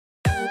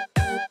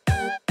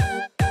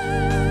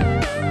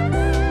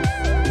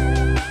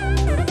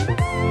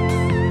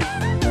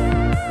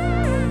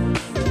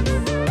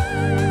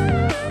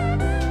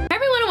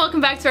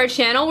to our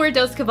channel. We're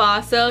Dos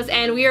Cavazos,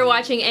 and we are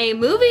watching a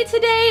movie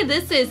today.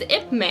 This is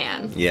Ip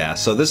Man. Yeah,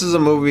 so this is a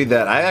movie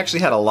that I actually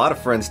had a lot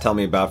of friends tell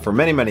me about for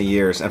many, many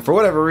years, and for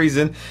whatever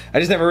reason, I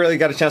just never really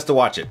got a chance to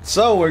watch it.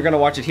 So we're gonna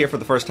watch it here for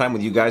the first time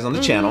with you guys on the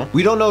channel.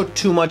 We don't know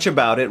too much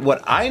about it.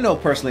 What I know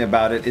personally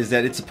about it is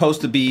that it's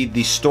supposed to be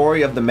the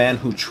story of the man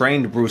who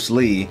trained Bruce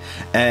Lee,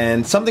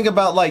 and something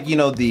about, like, you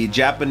know, the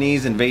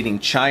Japanese invading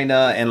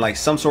China and like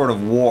some sort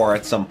of war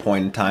at some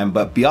point in time,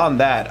 but beyond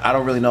that, I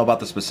don't really know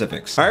about the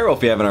specifics. Alright, well,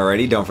 if you haven't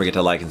already, don't forget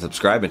to like and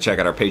subscribe, and check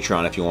out our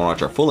Patreon if you want to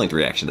watch our full-length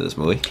reaction to this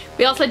movie.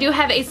 We also do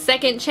have a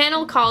second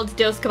channel called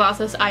Dos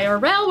Cavazos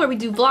IRL, where we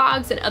do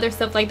vlogs and other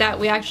stuff like that.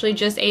 We actually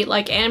just ate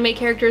like anime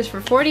characters for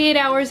 48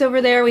 hours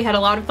over there. We had a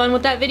lot of fun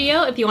with that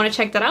video. If you want to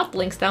check that out, the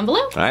link's down below.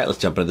 Alright, let's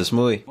jump into this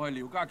movie.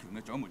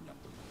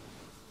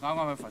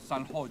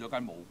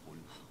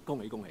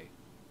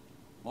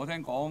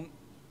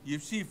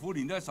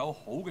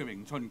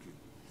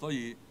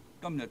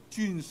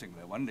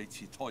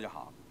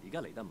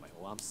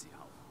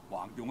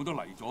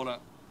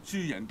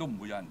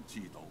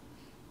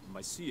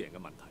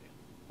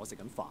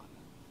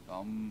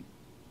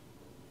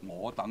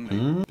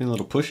 Being a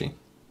little pushy.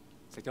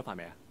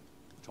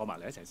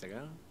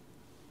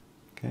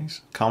 Okay,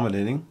 so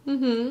accommodating.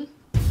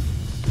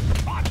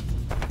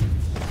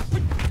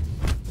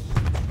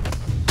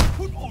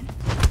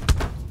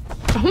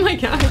 Oh my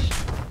gosh.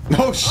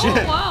 Oh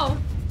shit! Oh wow.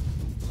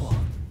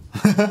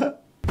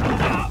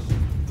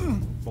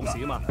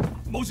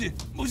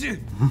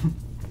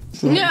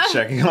 So Yeah.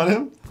 checking on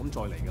him?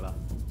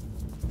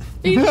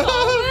 He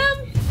told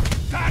him?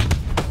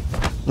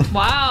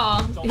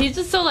 Wow. He's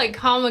just so like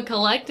calm and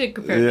collected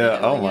compared to Yeah,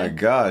 him. oh my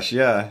gosh,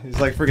 yeah. He's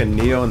like freaking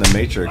Neo in the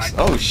Matrix.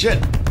 Oh shit!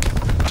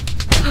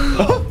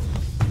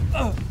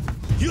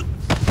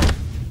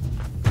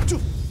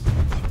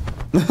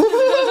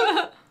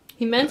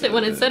 He meant it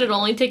when it said it'd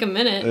only take a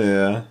minute.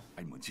 Yeah.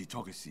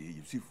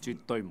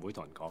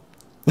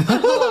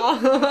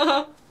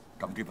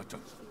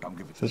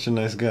 Such a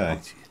nice guy.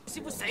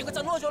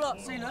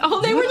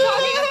 Oh, they were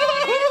talking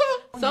about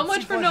it? So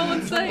much for no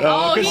one saying.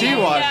 Oh, 'cause he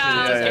watched it.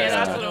 Yeah, Yeah, okay, yeah,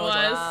 that's yeah. what it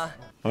was.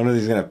 I wonder if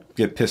he's gonna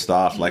get pissed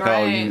off, like, oh,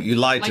 Right. you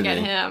lied to Like at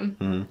me.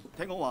 him.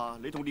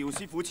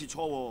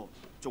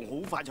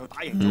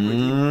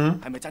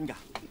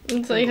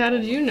 It's like, how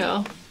did you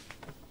know?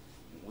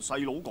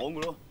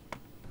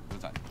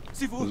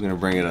 Who's gonna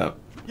bring it up?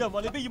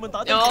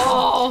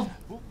 Oh!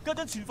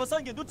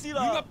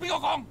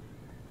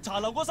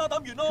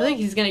 I feel like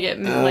he's gonna get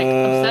like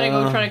upset and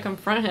go try to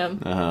confront him.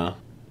 Uh-huh.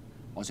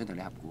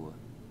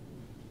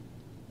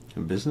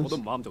 In business?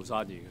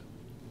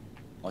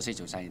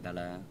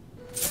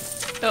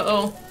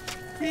 Uh-oh.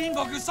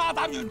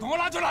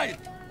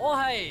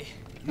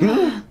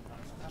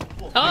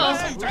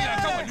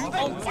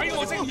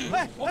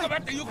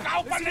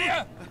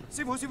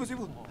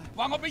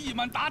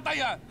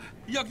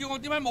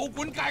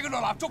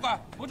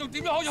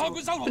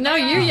 But now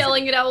you're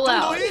yelling it out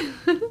loud.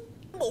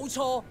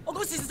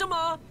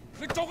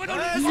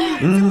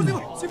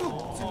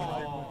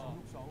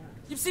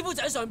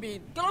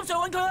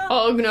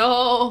 Oh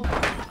no.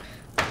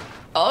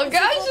 Oh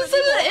gosh, this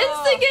is an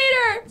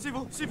instigator!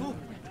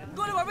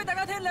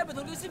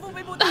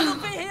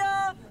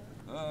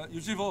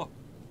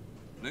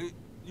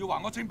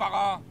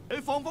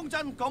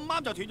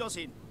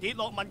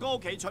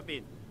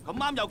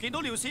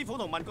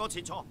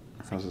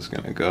 How's this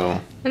gonna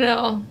go? I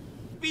know.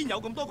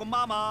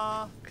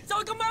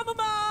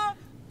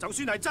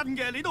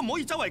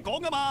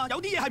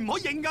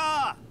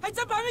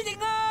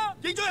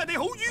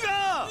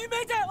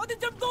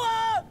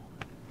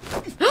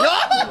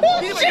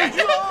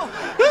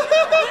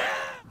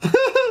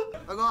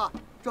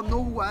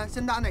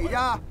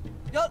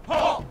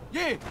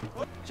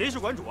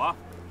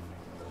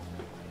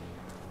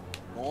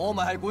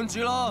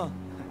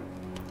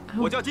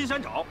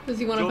 Does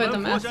he want to fight the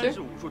master?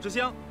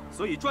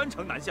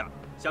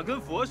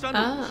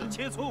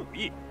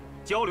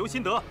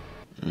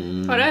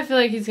 Why do I feel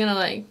like he's gonna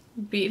like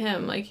beat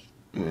him like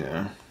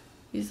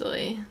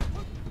easily?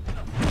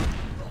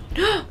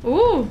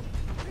 Ooh!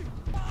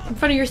 In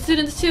front of your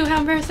students too, how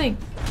embarrassing.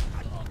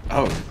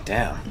 Oh,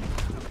 damn.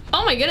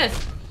 Oh my goodness.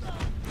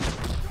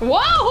 Whoa,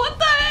 what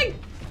the heck?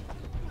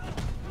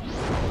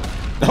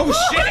 Oh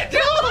shit!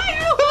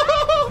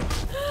 Oh,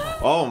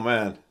 Oh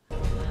man.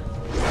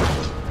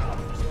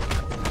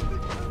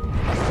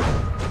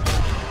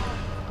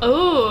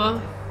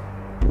 oh.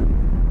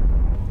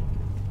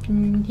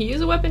 Can he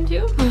use a weapon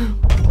too?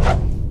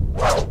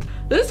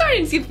 This is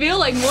starting to feel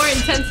like more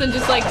intense than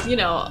just like, you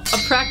know, a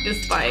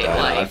practice fight.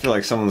 Like, I feel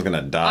like someone's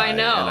gonna die. I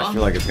know. And I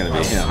feel like it's gonna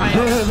be him. I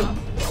know.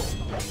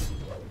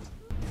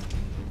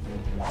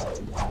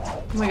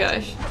 Oh my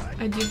gosh.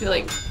 I do feel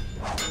like...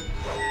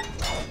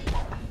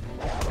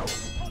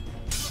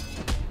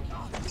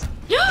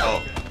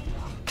 Oh.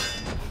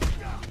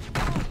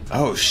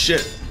 Oh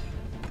shit.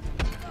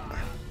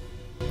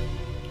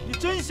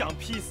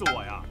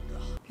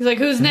 He's like,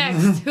 who's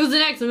next? Who's the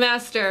next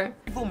master?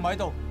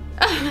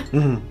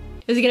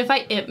 Is he gonna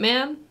fight Ip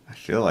Man? I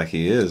feel like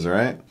he is,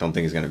 right? Don't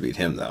think he's gonna beat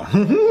him though.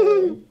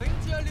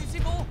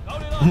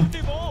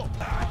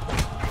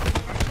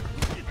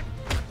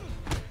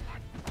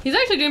 He's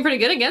actually doing pretty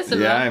good against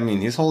him. Yeah, though. I mean,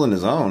 he's holding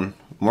his own.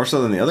 More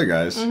so than the other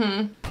guys.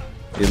 At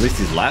least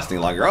he's lasting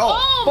longer.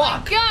 Oh,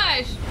 fuck! My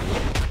gosh!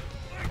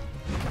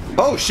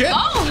 Oh, shit!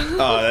 Oh!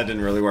 Oh, that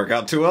didn't really work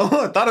out too well.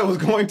 I thought it was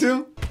going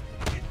to.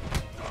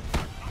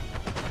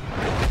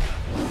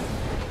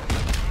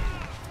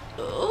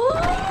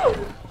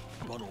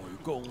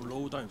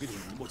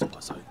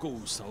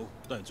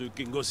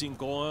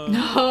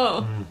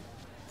 No.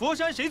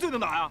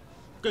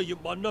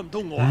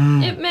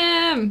 Ip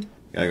Man.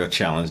 Gotta go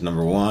challenge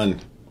number 1.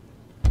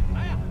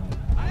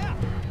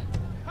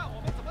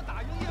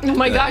 Oh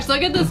my gosh,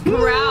 look at this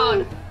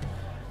crowd.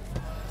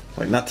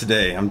 Like, not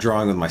today. I'm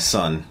drawing with my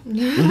son.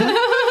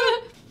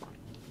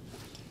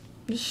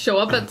 Just show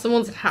up at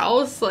someone's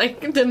house, like,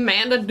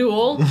 demand a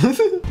duel.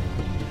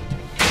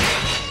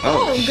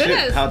 Oh shit.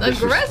 goodness, How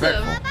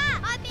aggressive. disrespectful.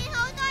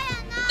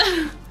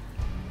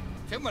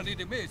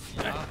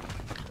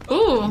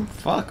 Ooh,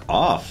 Fuck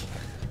off.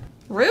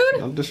 rude.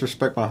 Don't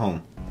disrespect my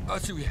home.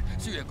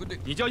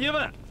 你叫叶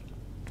问，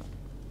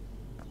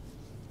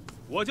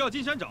我叫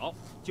金山找。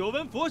久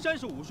闻佛山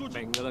是武术。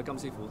明㗎啦，金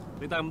師傅，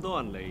你帶咁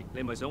多人嚟，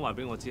你咪想話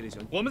俾我知你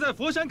想我們在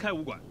佛山開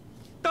武館，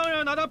當然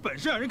要拿點本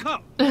事讓人看。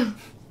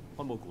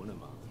開武館係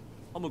嘛？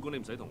開武館你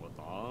唔使同我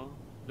打，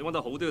你揾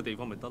到好啲嘅地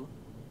方咪得咯。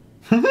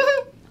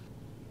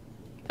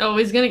Oh,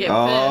 he's gonna get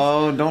pissed.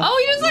 Oh, don't. Oh,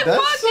 you just like that's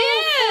walked so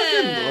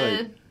in. fucking,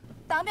 like-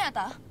 打咩啊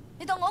打？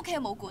你當我屋企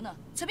係武館啊？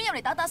隨便入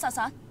嚟打打殺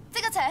殺，即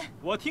刻扯！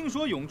我聽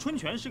說詠春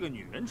拳是個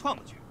女人創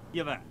的拳，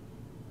葉問，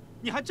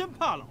你還真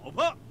怕老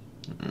婆？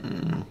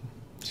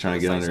 Trying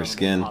to get under her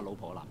skin. 怕老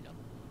婆嘅男人，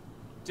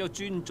只有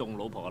尊重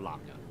老婆嘅男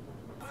人。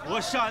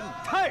佛山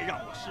太讓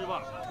我失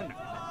望了，他奶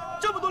奶，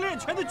這麼多練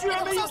拳的居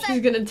然沒有。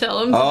 He's gonna tell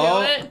him to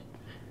Oh. do it.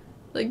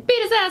 Like,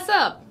 beat his ass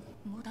up.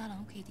 唔好打爛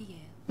屋企啲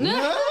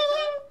嘢。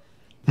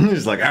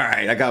 He's like, all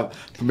right, I got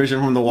permission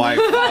from the wife.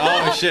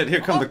 Oh shit,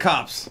 here come the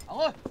cops.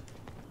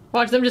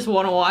 Watch them just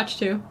want to watch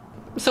too.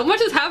 So much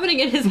is happening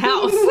in his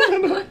house.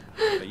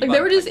 Like they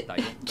were just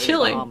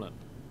chilling.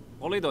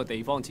 我呢度係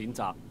地方淺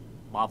窄，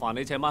麻煩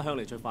你請返鄉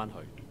里出返去，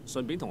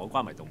順便同我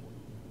關埋道門。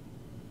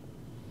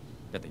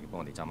一定要幫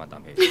我哋爭返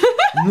啖氣。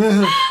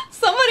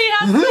Somebody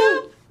has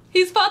to.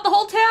 He's fought the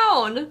whole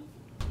town.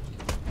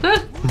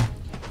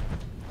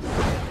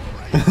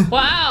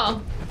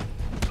 Wow.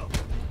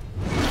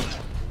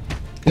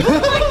 Oh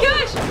my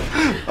gosh.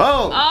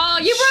 Oh,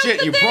 you broke shit,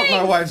 the you broke thing.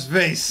 my wife's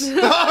face.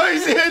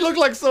 Oh, he looked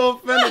like so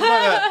offended by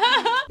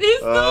that. He's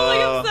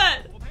totally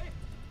upset.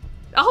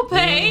 I'll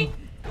pay.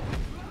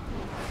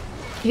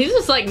 He's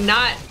just like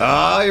not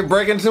Oh, you're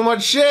breaking too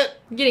much shit.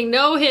 getting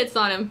no hits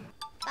on him.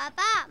 爸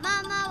爸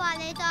媽媽話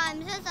你再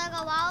唔出手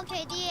嘅話，屋企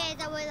啲嘢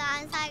就會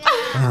爛晒㗎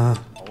啦。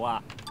好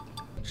啊，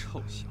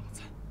臭小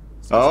子！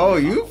 Oh,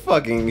 you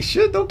fucking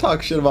shit. Don't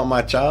talk shit about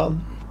my child.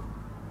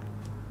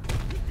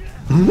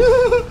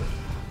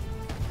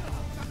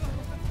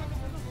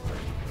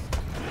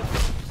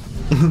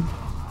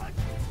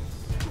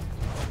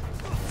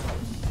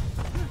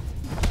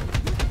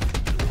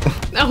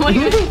 Oh my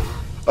god.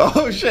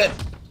 Oh shit.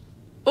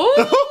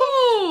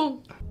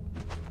 Ooh.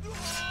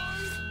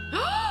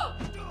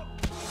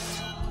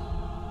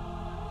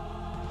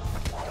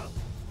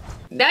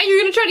 Now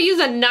you're gonna try to use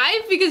a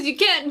knife because you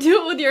can't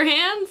do it with your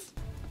hands?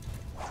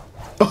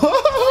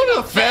 Oh,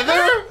 the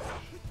feather?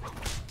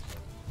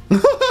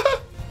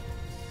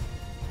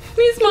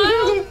 He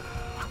smiled.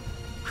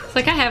 It's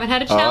like I haven't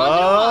had a challenge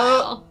in a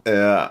while.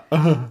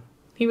 Yeah.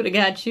 He would have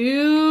got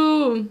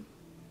you.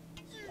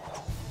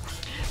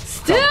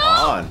 Still,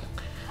 Come on.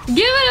 give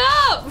it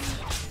up.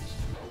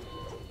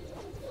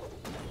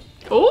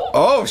 Oh,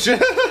 Oh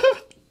shit.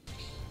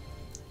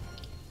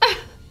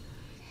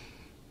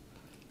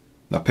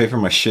 Now pay for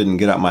my shit and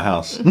get out my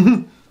house.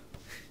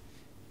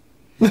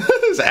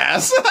 His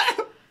ass.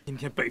 今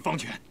天北方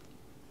拳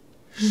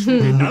輸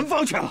俾南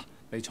方拳啦。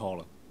你錯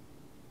啦，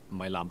唔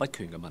係南北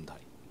拳嘅問題，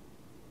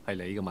係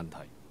你嘅問題。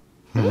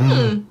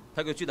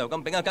睇佢豬頭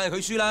咁炳啊，梗係佢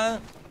輸啦。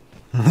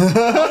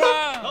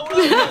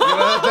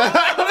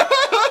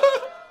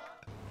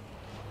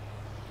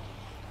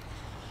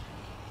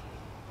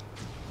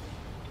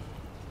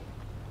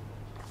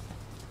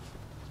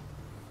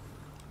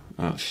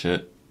 Oh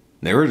shit.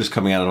 They were just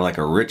coming out of like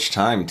a rich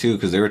time too,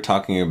 because they were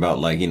talking about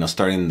like, you know,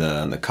 starting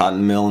the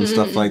cotton mill and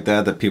stuff like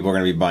that, that people are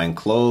going to be buying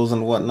clothes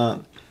and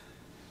whatnot.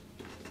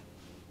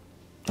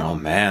 Oh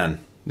man.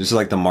 Just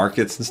like the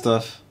markets and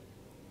stuff.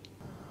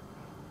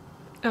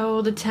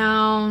 oh, the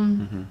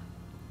town.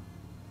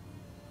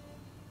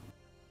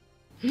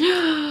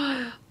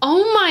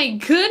 Oh my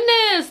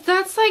goodness,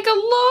 that's like a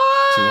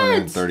lot.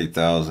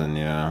 230,000,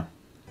 yeah.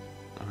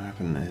 What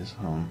happened to his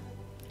home?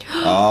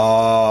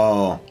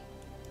 Oh.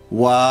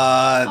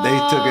 What? They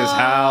took his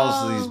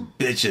house, these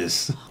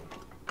bitches.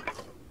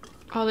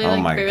 Oh, they Oh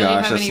like my barely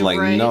gosh, have that's any like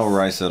rice. no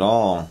rice at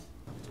all.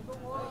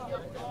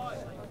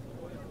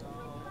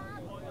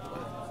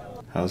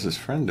 How's his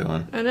friend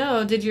doing? I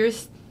know. Did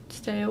yours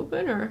stay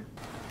open or?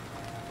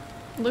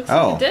 Looks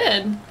like it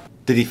did.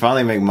 Did he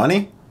finally make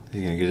money? Is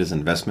he gonna get his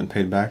investment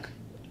paid back?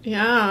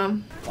 Yeah.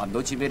 還唔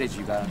到錢俾你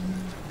住㗎？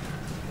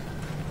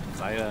唔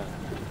使啦，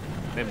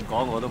你唔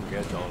講我都唔記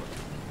得咗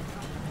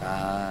啦。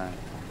啊，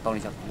當你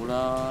就估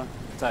啦，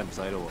真係唔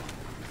使咯喎。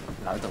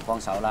留喺度幫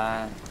手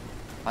啦，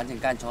反正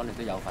間廠你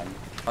都有份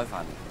開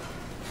飯。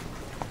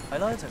係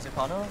咯，一齊食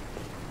飯咯。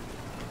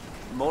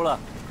唔好啦。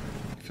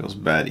Feels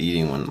bad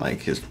eating when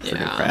like his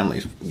freaking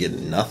family's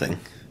getting nothing,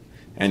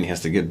 and he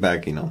has to get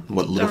back, you know,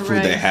 what little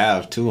food they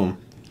have to him.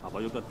 下個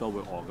喐得多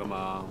會餓㗎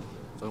嘛，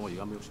所以我而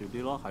家咪少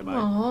啲咯，係咪？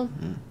哦，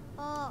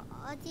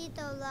我知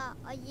道啦，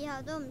我以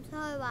後都唔出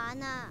去玩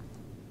啦。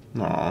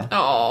Aww.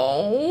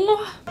 Oh.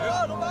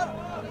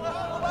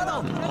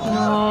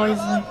 Oh, he's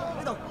like.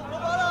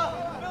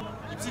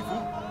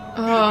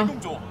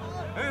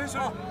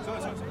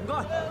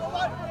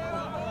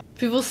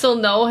 People still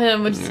know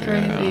him, which is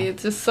crazy.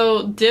 It's just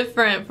so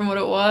different from what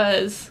it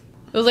was.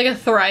 It was like a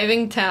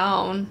thriving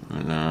town.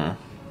 I know.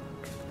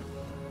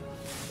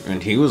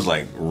 And he was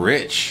like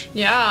rich.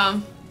 Yeah.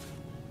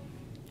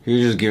 He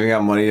was just giving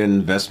out money to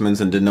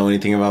investments and didn't know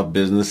anything about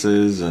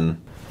businesses and.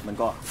 文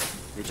哥，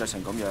你着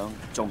成咁樣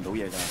做唔到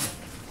嘢㗎。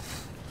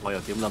我又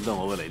點諗到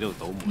我會嚟呢度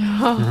倒霉？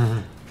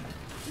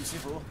師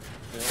傅。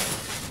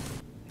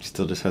He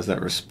still just has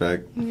that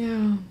respect.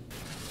 Yeah.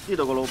 呢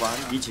度個老闆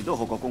以前都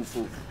學過功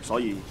夫，所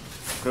以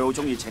佢好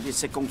中意請啲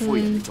識功夫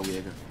嘅人嚟做嘢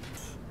嘅。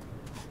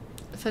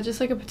Is that just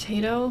like a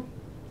potato?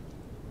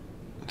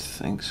 I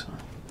think so.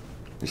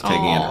 He's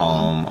taking it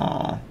home.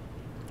 Aw.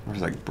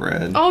 There's like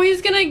bread. Oh,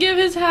 he's gonna give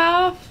his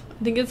half?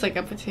 I think it's like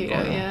a potato,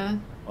 yeah.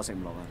 我食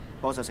唔落啊，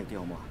幫手食啲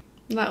好唔好啊？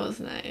 That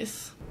was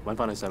nice. 揾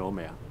翻你細佬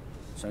未啊？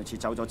上次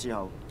走咗之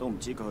後，都唔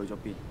知佢去咗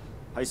邊，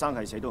係生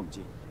係死都唔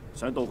知，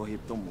想道個歉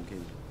都冇機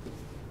會。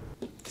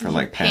For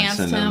like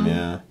pantsing him,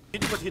 yeah. 呢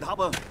個鐵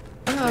盒啊！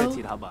咩 Oh,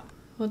 鐵盒啊？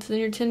 what's in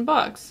your tin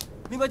box?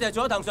 應該就係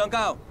佐藤上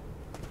校。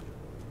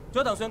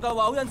佐藤上校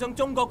話好欣賞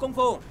中國功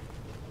夫，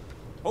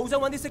好想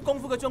揾啲識功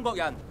夫嘅中國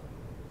人，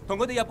同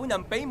佢哋日本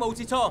人比武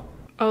切磋。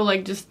Oh,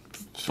 like just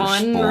For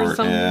fun or sport,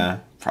 something? yeah,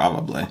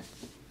 probably.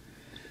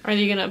 Are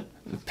you gonna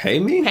Pay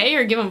me? pay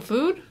or give him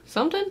food?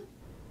 Something?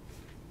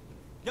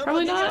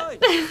 Probably not.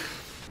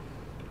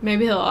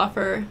 Maybe he'll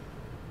offer.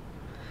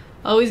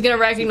 Oh, he's gonna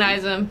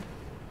recognize him.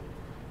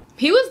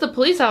 He was the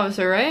police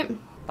officer, right?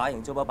 打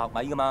贏咗把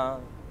白米㗎嘛？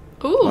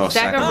 Ooh, Oh,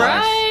 sack of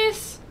sacrifice.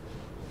 rice.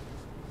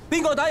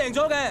 邊個打贏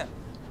咗嘅？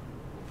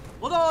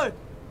我都去。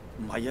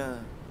唔係啊，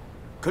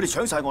佢哋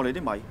搶晒我哋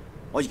啲米，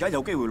我而家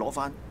有機會攞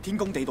翻，天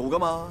公地道㗎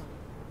嘛。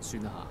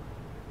算啦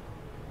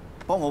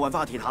幫我揾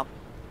翻個鐵盒。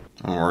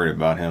I'm worried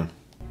about him.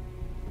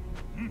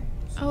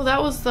 Oh, that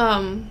was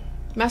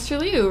Master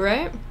Liu,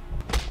 right?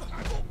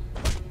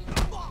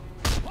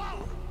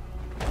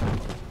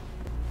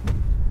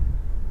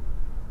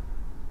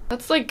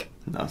 That's like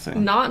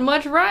Nothing. not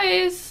much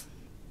rice.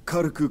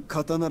 軽く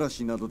肩慣ら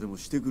しなどでも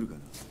してくるか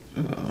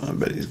な。I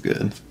bet he's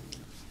good.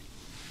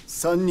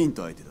 3人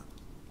と相手だ。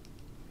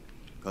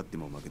勝って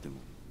も負けても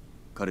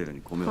彼ら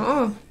に米を。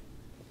 Oh.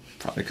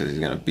 Probably because he's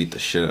gonna beat the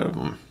shit out of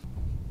him.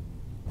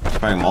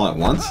 Fight him all at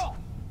once?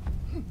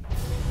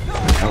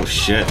 Oh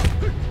shit.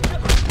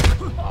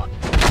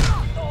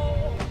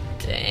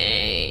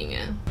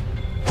 Dang.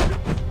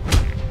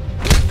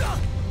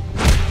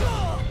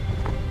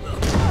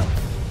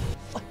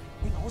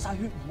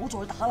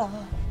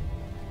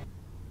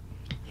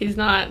 He's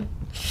not.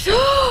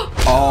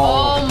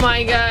 Oh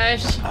my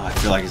gosh. Oh, I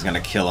feel like he's gonna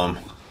kill him.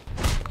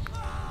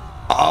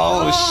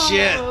 Oh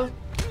shit.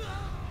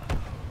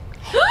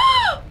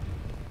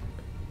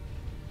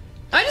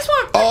 I just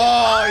want.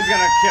 Oh, he's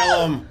gonna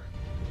kill him.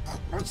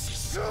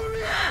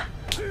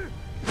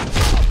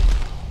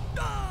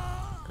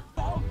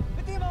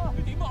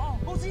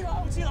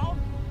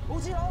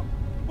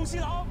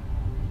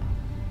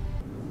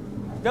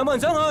 "有冇人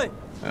想去？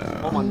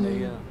我問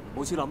你啊，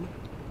冇錢諗咩？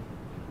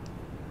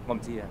我唔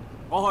知啊。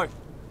我去。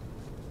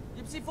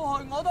葉師傅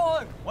去，我都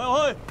去。我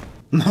又去。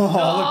No,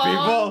 all the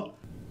people.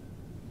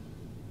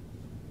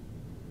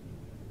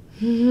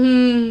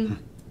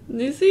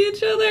 They see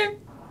each other.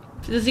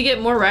 Does he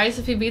get more rice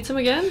if he beats him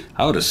again?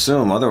 I would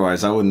assume,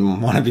 otherwise I wouldn't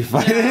want to be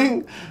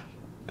fighting.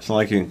 It's not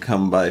like you can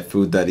come by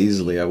food that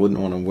easily. I wouldn't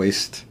want to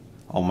waste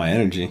all my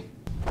energy.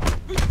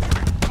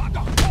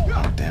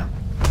 Oh, damn.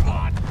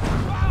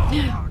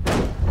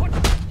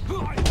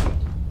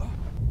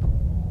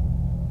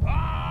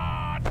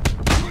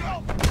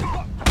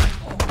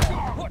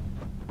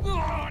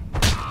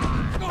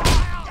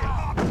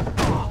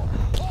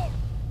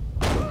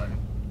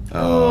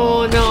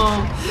 Oh no.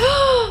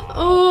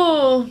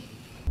 Oh.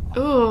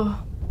 Oh.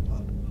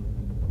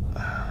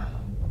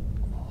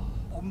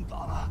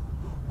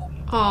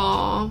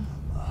 Aw.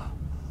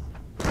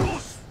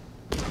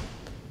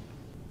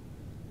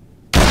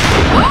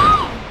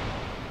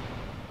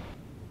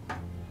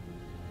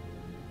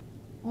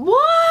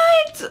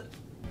 What?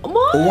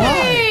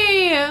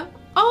 Why?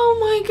 Oh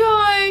my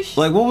gosh.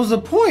 Like, what was the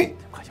point?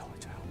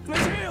 李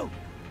超，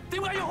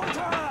點解要開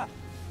槍啊？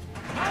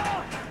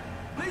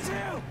李超，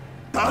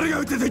誰が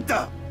撃てていっ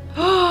た？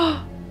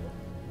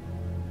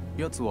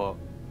やつは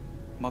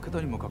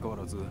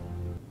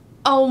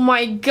Oh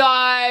my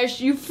gosh,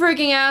 you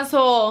freaking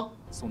asshole.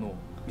 You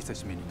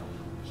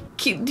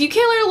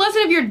can't learn a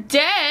lesson if you're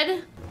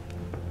dead.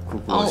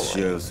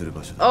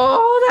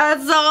 Oh,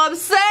 that's so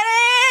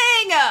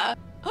upsetting!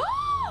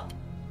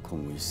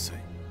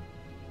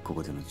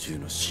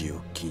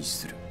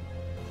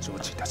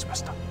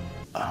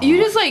 You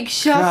just like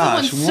shot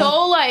someone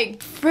so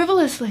like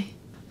frivolously.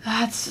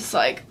 That's just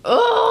like,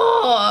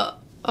 oh,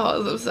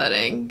 it's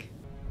upsetting.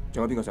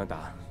 仲有邊個想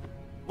打？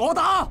我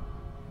打！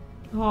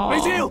 Oh.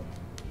 你招！好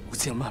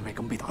似阿媽係咪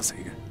咁被打死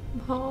嘅？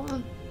 Oh.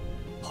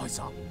 開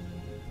閘，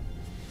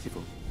師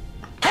傅，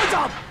開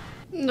閘！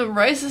 The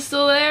rice is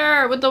still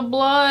there with the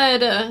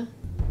blood.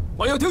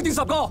 我要挑戰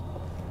10個。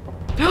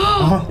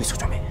你做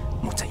咗咩？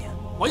冇制人！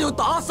我要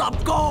打10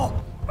個。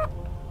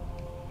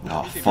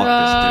 Oh, fuck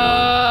this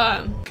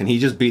dude. Can he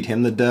just beat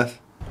him to death?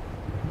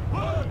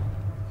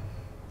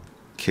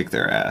 Kick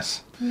their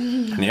ass.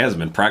 And he hasn't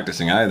been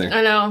practicing either.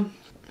 I know.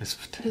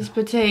 His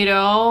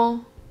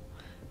potato.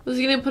 Was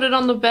he gonna put it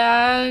on the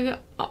bag?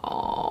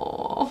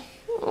 Oh,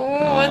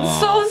 it's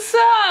so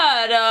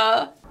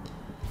sad.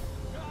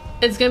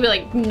 It's gonna be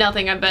like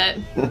nothing, I bet.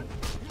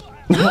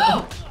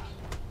 Oh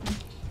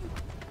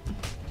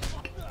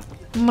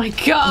my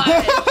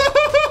god.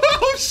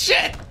 Oh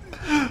shit!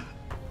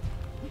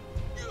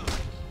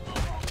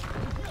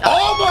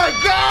 Oh my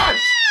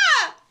gosh!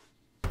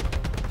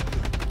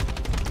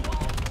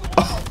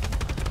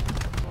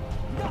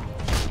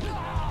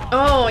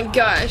 Oh my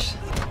gosh.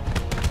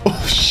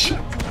 Oh shit.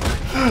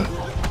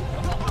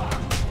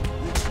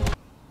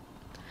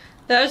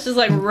 That was just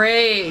like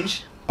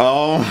rage.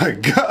 Oh my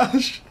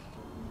gosh.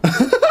 Oh,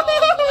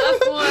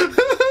 last one.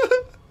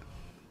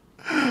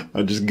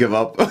 I'll just give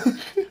up.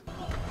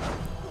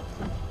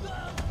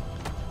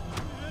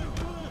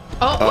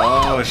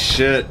 Oh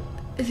shit.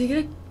 Is he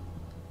gonna?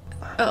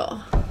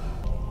 Oh.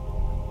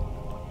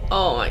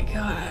 Oh my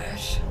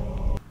gosh.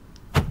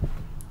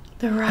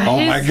 The rice? Oh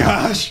my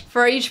gosh.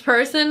 For each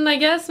person, I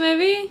guess,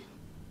 maybe?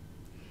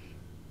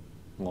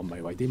 我唔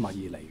係為啲米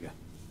而嚟嘅。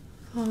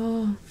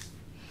 Oh.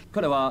 佢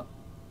哋話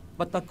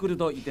不得咕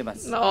多伊迪馬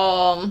斯。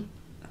Oh.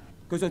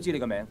 佢想知你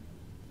個名。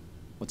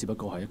我只不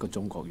過係一個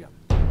中國人。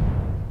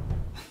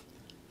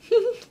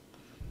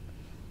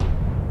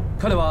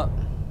佢哋話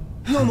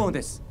no more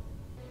this。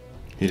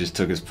 He just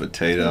took his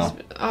potato.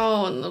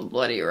 Oh, and the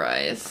bloody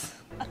rice.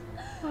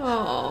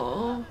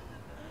 Oh.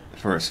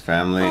 For his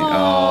family.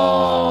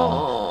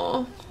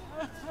 Oh.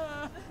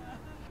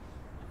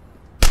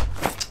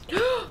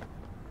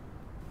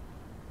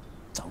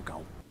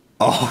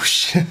 Oh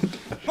shit.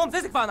 我唔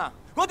使食飯啊！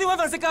我點揾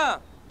飯食㗎？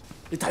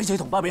你睇死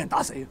同胞俾人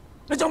打死，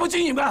你仲有冇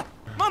尊嚴㗎？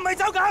我唔係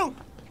走狗，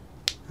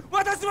我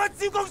係小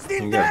照公司。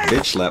 He got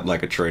bitch slapped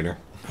like a traitor.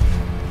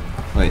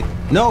 Wait,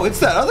 no, it's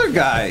that other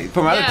guy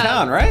from out of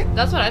town, right?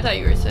 That's what I thought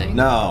you were saying.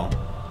 No.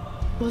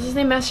 Was his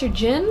name Master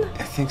Jin?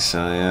 I think so,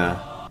 yeah.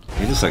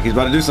 He looks like he's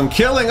about to do some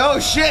killing. Oh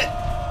shit!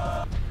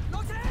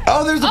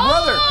 Oh, there's a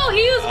brother! Oh,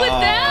 he was with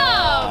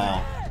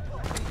them!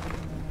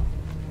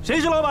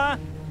 谁是老板？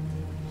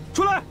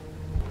出来！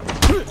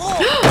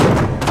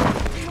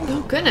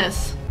 Oh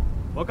goodness.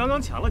 我刚刚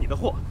抢了你的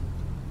货，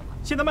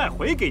现在卖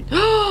回给你，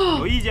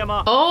有意见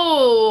吗？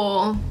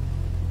 Oh.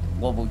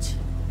 我冇錢。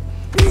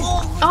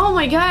 Oh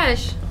my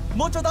gosh.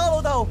 唔好再打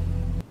老豆。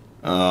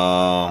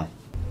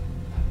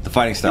The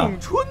fighting style. 咏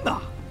春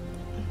呐！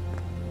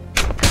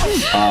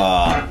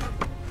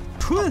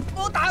春，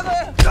我打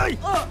佢。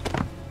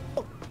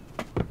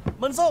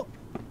文叔，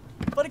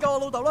快啲救我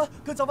老豆啦！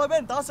佢就快俾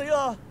人打死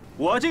啦！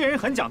我这个人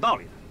很讲道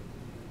理的。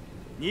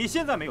你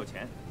现在没有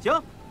錢，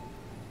行，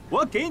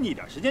我給你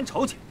點時間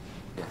籌錢。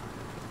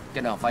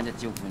跟你學翻一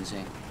招半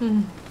先，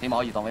起碼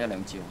可以當我1-2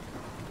招。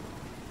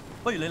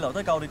不如你留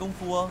低教我哋功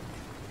夫啊，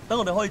等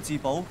我哋可以自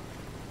保，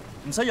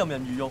唔使任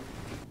人魚肉。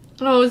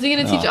Oh, is he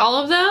gonna teach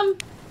all of them?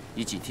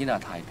 以前天下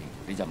太平，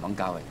你就唔肯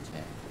教人啫。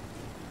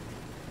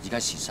而家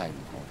時勢唔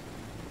好，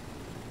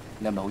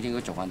你係咪好應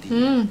該做翻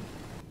啲？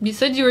 You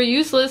said you were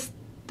useless.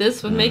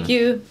 This would make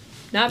you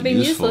not being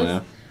Useful,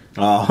 useless. yeah.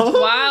 Oh.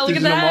 Wow, look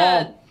at Teaching them all.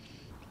 that.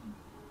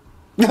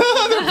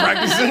 They're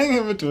practicing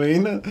in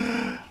between.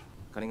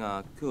 彼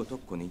が今日ど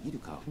こにいる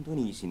か本当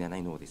に知らな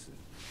いのです。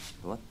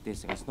どうやって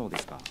探すので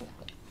すか？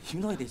い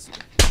ないですよ。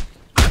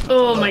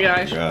 Oh my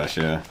gosh. Gosh,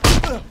 yeah.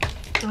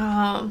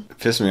 It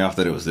pissed me off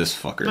that it was this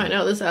fucker. I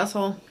know, this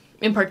asshole.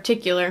 In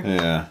particular.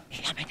 Yeah.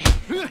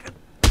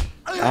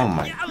 Oh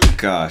my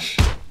gosh.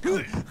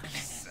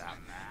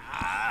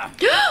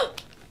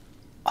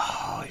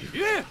 Oh,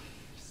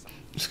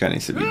 this guy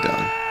needs to be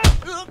done.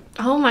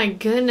 Oh my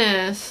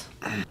goodness.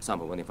 3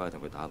步揾你翻去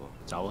同佢打喎。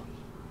走啊！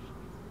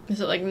 Is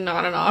it like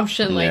not an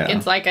option? Like Yeah.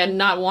 it's like a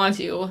not want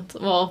to. It's,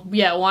 well,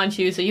 yeah, want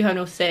to, so you have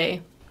no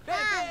say.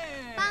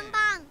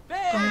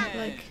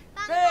 Like,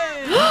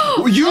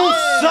 You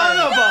son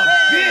of a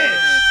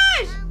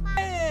bitch!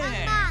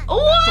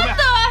 what the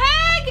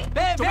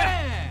heck?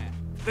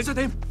 你想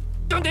點？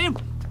想點？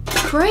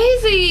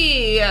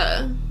 Crazy!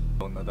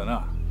 Oh my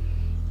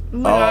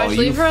Oh, gosh, you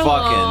leave her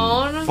fucking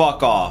alone.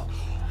 fuck off.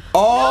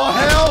 Oh,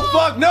 hell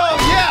fuck no!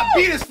 Yeah,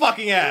 beat his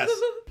fucking ass!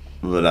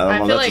 But I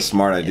don't know, that's a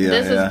smart idea.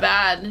 This is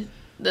bad.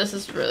 This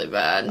is really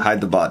bad.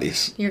 Hide the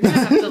bodies. You're gonna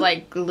have to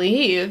like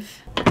leave.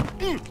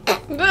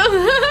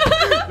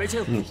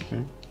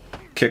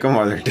 Kick him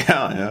while they're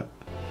down, yeah.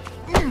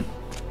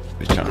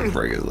 He's trying to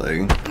break his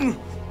leg.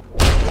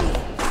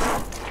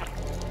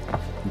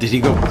 Did he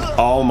go?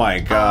 Oh my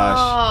gosh.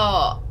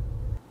 Oh.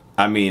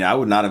 I mean, I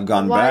would not have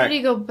gone back. Why did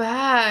he go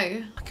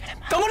back?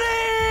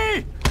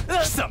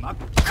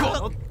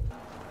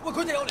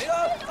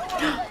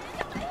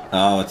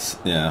 Oh, it's,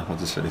 yeah,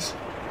 what's his face?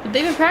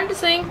 They've been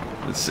practicing.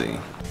 Let's see.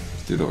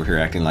 This dude over here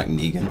acting like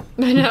Negan.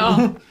 I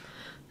know.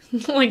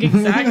 Like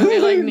exactly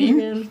like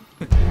Negan.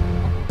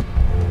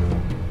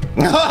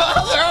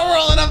 They're all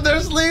rolling up their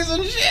sleeves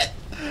and shit.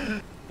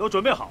 都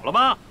準備好了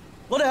嗎？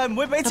我哋係唔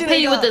會俾 I'll pay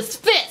you with this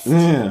fist.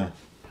 Yeah.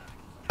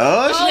 Oh,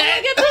 Oh, shit.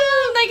 look at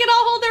them. They can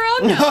all hold their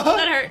own. No,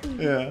 that hurt.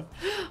 Yeah.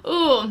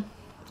 Ooh.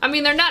 I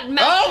mean, they're not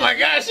metal. Oh my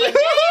gosh.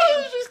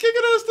 She's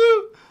kicking us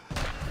too.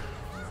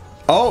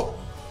 Oh.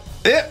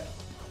 Yeah.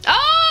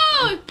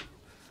 Oh!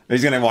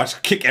 He's gonna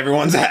watch kick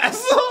everyone's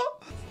ass.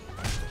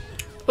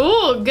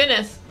 Ooh,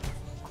 goodness.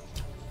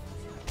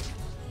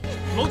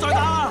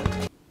 Are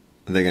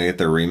they gonna get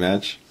their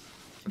rematch?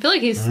 I feel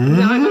like he's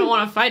not gonna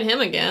want to fight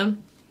him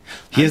again.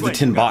 He has the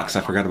tin box.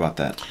 I forgot about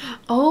that.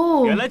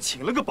 Oh. 原来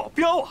请了个保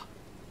镖啊！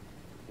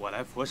我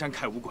来佛山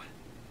开武馆，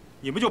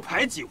你们就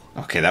排挤我。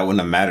 Okay, that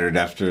wouldn't have mattered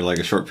after like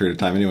a short period of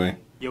time anyway.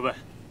 叶问，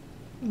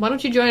 Why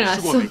don't you join 试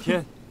us? 过每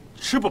天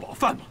吃不饱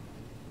饭吗？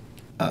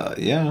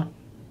 Yeah.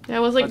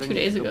 That was like 2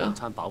 days ago.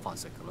 餐飽飯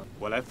食㗎啦。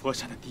我來佛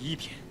山的第一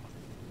天，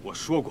我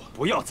說過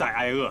不要再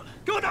挨餓了，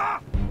給我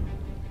打！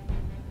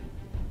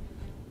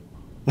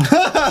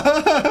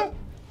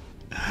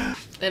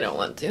 They don't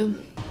want to.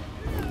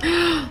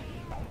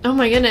 Oh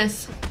my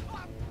goodness.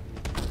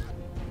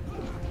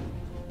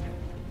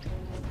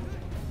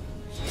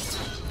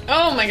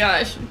 Oh my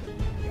gosh.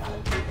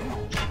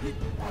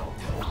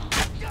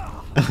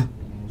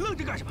 愣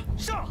着干什么？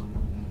上！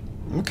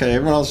 Okay,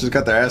 everyone else just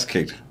got their ass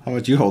kicked. How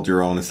about you hold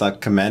your own and stop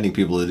commanding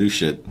people to do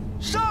shit?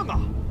 上啊！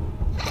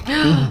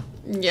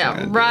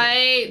 Yeah,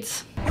 right.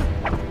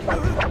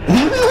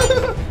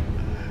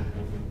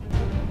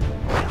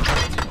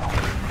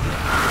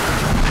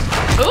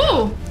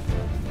 Ooh.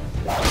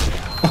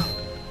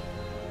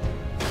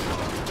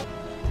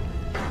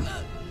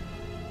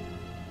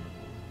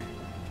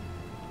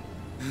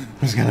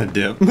 He's gonna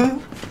dip.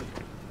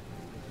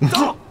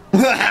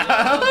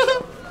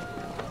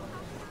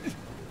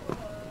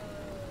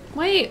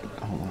 Wait.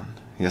 Hold on.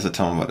 He has to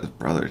tell him about his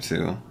brother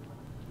too.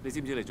 你知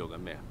唔知你做緊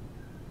咩啊？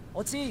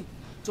我知，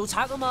做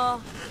賊啊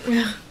嘛。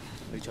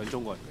你搶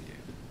中國人嘅嘢。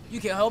與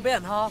其係我俾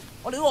人蝦，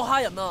我寧願我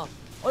蝦人啊！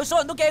我哋所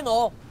有人都驚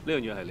我。呢樣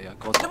嘢係你阿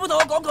哥。你唔好同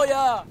我講佢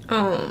啊！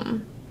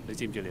你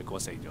知唔知你阿哥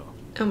死咗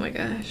Oh my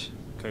gosh.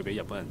 佢俾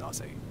日本人打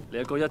死。你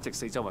阿哥一直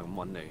四周圍咁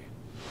揾你，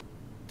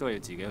都係要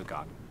自己去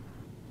揀。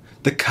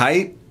The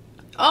kite?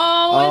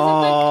 Oh, is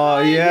it the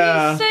kite?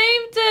 Yeah. He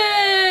saved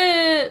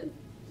it.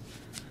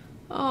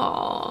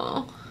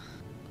 Oh.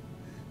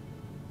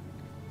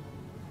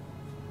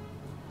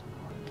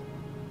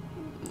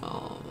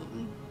 Oh.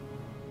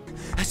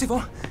 師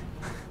傅，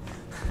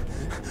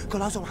個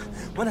lão宋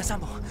揾阿三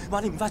毛，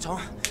話你唔返廠，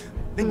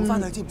你唔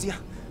返去知唔知啊？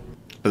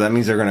 But that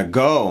means they're gonna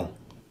go.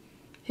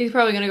 He's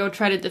probably gonna go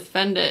try to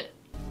defend it.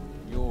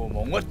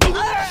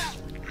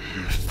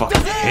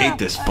 Fucking hate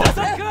this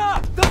fucker.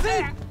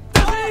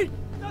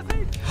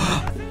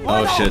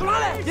 Oh shit.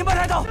 點解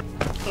睇到？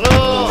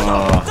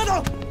 Oh.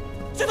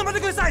 將到乜都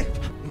叫細，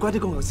唔關啲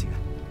公有事嘅。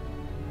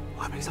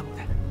話俾你三毛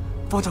聽，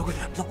放走佢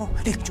哋，攞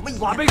你做乜嘢？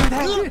話俾佢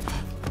聽。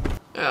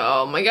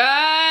Oh my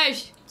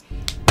gosh.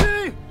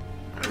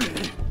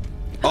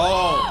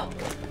 Oh.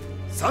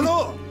 佐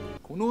野。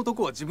この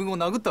男は自分を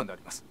殴ったんであ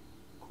ります。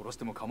殺し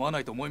ても構わな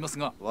いと思います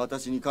が、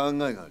私に考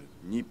えがある。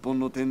日本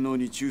の天皇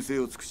に忠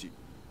誠を尽くし、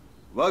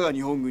我が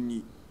日本軍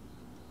に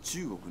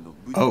中国の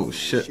武術を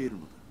教える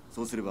のだ。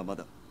そうすればま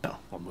だ。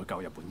我唔會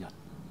救日本人。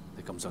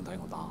你咁想睇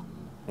我打，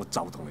我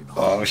就同你打。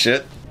 Oh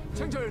shit.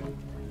 清泉，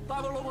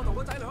帶我老婆同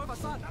個仔離開佛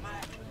山。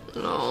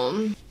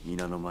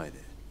皆の前で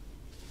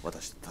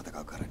私と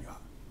戦うからには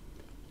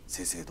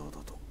正々堂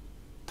々と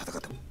戦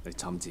っても。你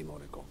侵佔我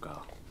哋國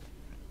家，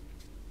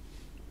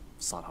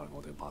殺害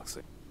我哋百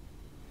姓，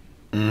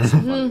十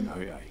分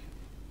虛偽。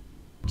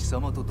貴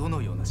様とど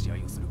のような試合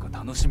をするか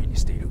楽しみに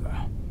している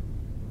が、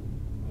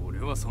俺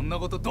はそんな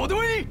ことどうで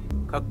もいい。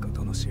閣下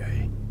との試合、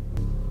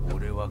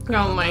俺は必ず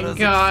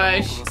貴様を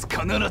殺す。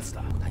必ず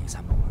だ。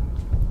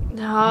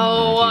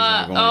 No.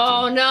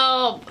 Oh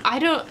no. I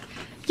don't.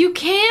 You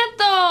can't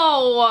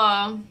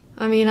though.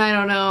 I mean, I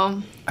don't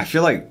know. I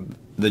feel like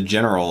the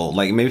general,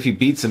 like maybe if he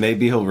beats him,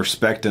 maybe he'll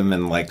respect him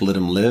and like let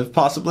him live,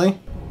 possibly.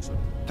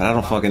 But I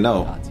don't fucking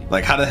know.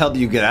 Like, how the hell do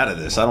you get out of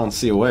this? I don't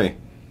see a way.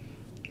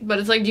 But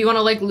it's like, do you want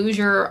to like lose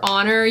your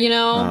honor? You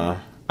know?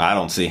 I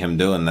don't see him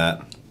doing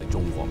that.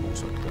 Oh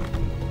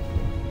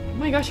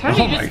my gosh! How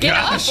did you just get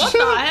up? What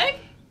the heck?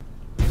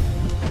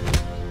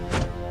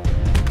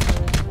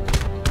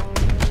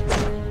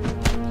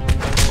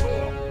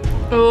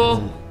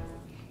 Oh.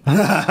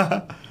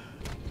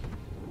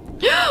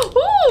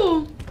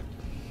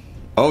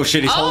 Oh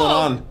shit, he's holding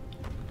on.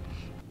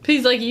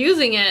 He's like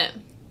using it.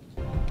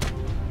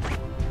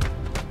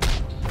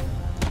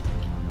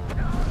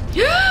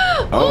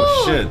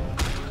 Oh shit.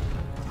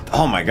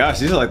 Oh my gosh,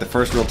 these are like the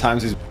first real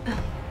times he's...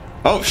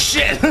 Oh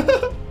shit!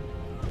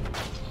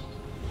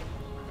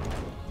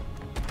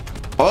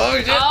 Oh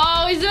shit!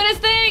 Oh, he's doing his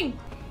thing!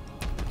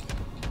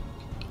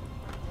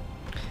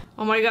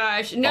 Oh my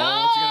gosh, no!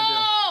 Oh, what's he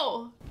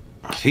gonna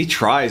do? If he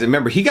tries,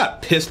 remember, he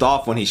got pissed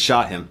off when he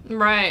shot him.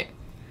 Right.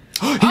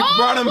 He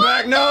brought him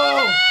back,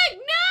 no!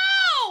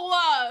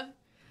 No!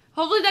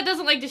 Hopefully that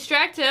doesn't like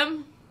distract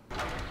him.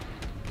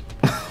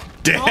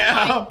 Damn!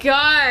 Oh my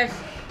gosh.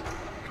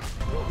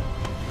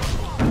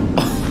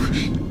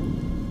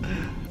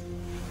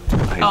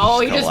 Oh,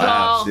 he just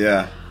fell.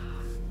 Yeah.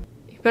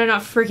 You better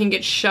not freaking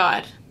get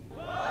shot.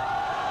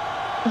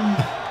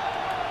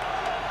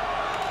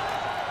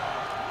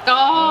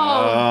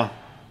 Oh.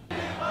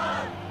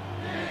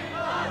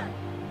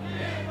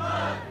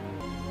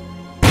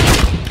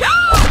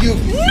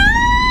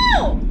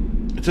 No!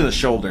 It's in the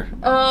shoulder.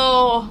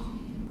 Oh.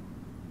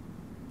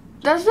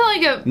 That's not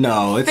like a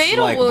no, it's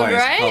fatal like wound, by his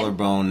right?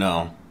 collarbone,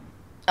 no.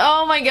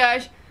 Oh my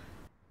gosh.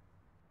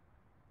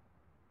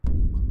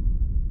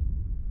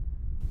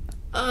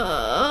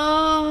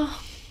 Oh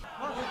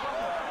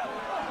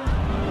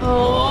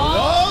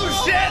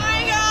shit! Oh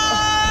my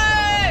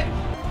god!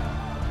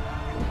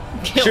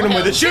 Shoot him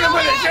with it! Shoot him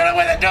with it! Shoot him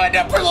with it! Do it!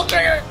 Do pull the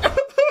trigger!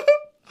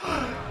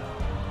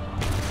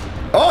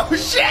 Oh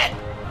shit!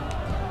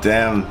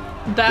 Damn.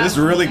 This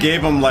really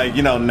gave him like,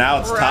 you know, now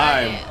it's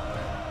time.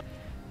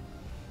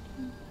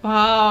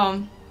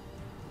 Wow.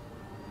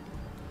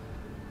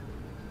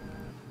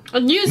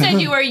 And you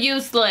said you were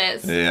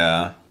useless.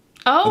 Yeah.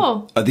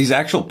 Oh. Are these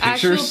actual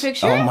pictures? Actual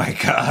pictures? Oh my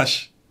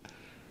gosh.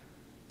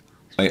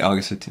 Wait,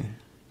 August 15th.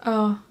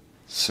 Oh.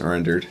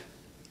 Surrendered.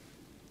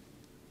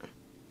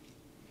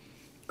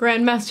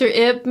 Grandmaster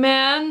Ip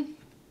Man.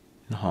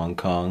 In Hong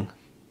Kong.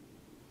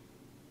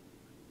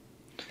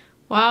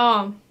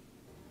 Wow.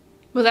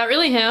 Was that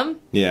really him?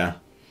 Yeah.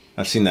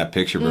 I've seen that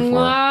picture before.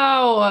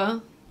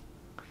 Wow.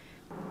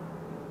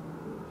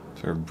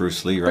 For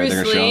Bruce Lee, right?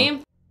 Bruce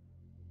Lee.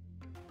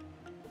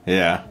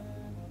 Yeah.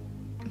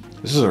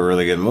 This is a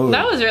really good movie.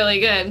 That was really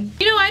good.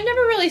 You know, I've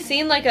never really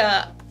seen like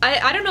a...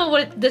 I don't know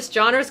what this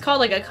genre is called,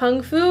 like a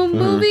kung fu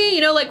movie.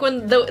 You know, like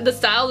when the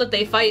style that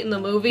they fight in the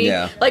movie.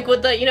 Yeah. Like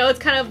with the, you know, it's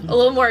kind of a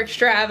little more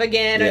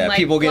extravagant and like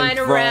people getting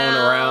flying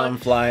thrown around,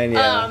 flying,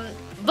 yeah.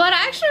 But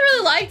I actually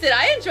really liked it.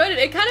 I enjoyed it.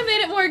 It kind of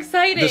made it more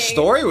exciting. The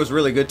story was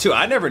really good too.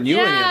 I never knew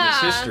any of this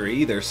history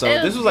either, so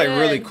this was like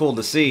really cool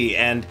to see.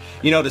 And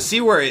you know, to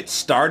see where it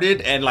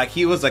started, and like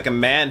he was like a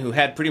man who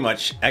had pretty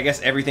much, I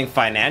guess, everything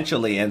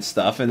financially and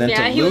stuff, and then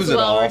to lose it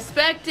all, well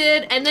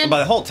respected, and then by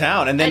the whole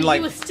town, and then like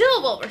he was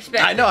still well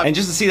respected. I know, and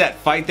just to see that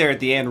fight there at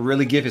the end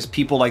really give his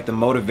people like the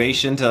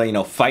motivation to, you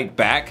know, fight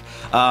back.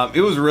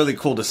 It was really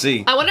cool to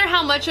see. I wonder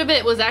how much of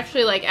it was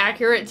actually like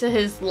accurate to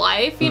his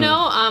life. You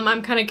know,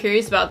 I'm kind of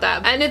curious about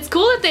that, and it's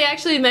cool that they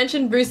actually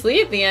mentioned Bruce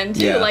Lee at the end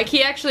too. Yeah. Like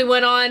he actually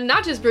went on,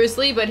 not just Bruce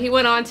Lee, but he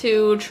went on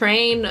to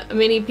train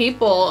many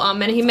people,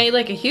 and he made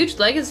like a huge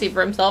legacy for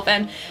himself.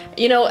 And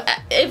you know,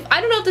 if I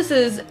don't know if this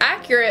is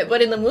accurate,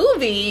 but in the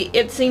movie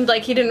it seemed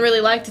like he didn't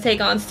really like to take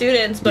on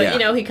students, but you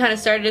know, he kind of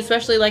started,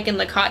 especially like in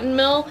the cotton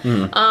mill,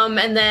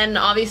 and then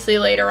obviously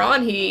later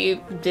on he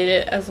did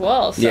it as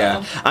well. So.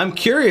 Yeah, I'm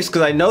curious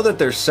because I know that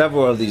there's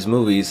several of these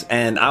movies,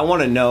 and I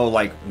want to know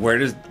like where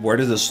does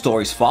the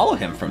stories follow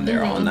him from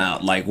there on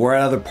out? Like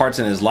where other parts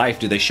in his life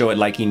do they show it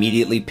like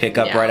immediately pick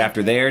up right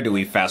after there? Do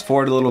we fast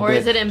forward a little bit? Or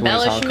is it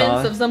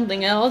embellishments of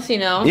something else, you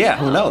know? Yeah,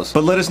 who knows?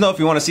 But let us know if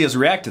you want to see us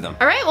react to them.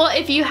 Alright, well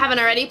if you haven't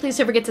already, please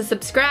don't forget to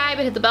subscribe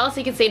and hit the bell so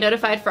you can stay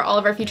notified for all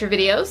of our future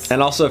videos.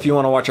 And also if you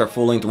want to watch our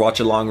full-length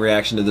watch-along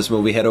reaction to this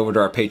movie, head over to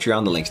our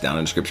Patreon. The link's down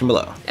in the description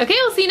below. Okay,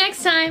 we'll see you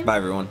next time. Bye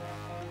everyone.